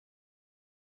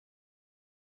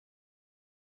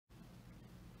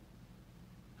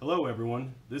Hello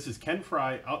everyone, this is Ken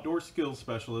Fry, Outdoor Skills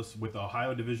Specialist with the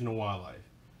Ohio Division of Wildlife.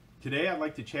 Today I'd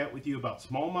like to chat with you about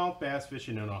smallmouth bass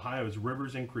fishing in Ohio's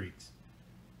rivers and creeks.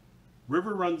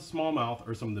 River-run smallmouth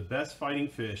are some of the best fighting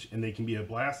fish, and they can be a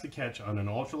blast to catch on an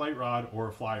ultralight rod or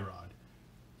a fly rod.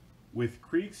 With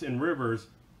creeks and rivers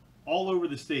all over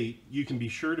the state, you can be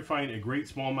sure to find a great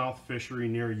smallmouth fishery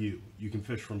near you. You can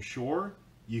fish from shore,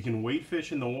 you can wade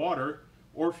fish in the water,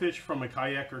 or fish from a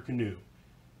kayak or canoe.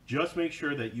 Just make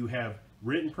sure that you have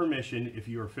written permission if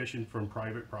you are fishing from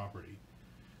private property.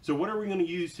 So what are we going to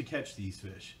use to catch these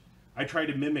fish? I try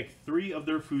to mimic 3 of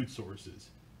their food sources.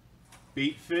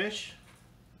 Bait fish,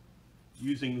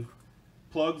 using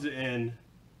plugs and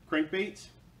crankbaits.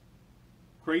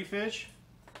 Crayfish,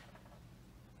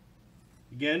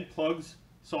 again, plugs,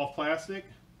 soft plastic.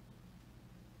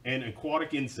 And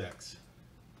aquatic insects,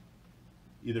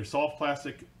 either soft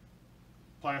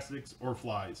plastics or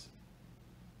flies.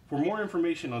 For more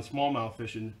information on smallmouth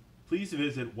fishing, please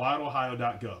visit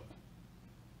wildohio.gov.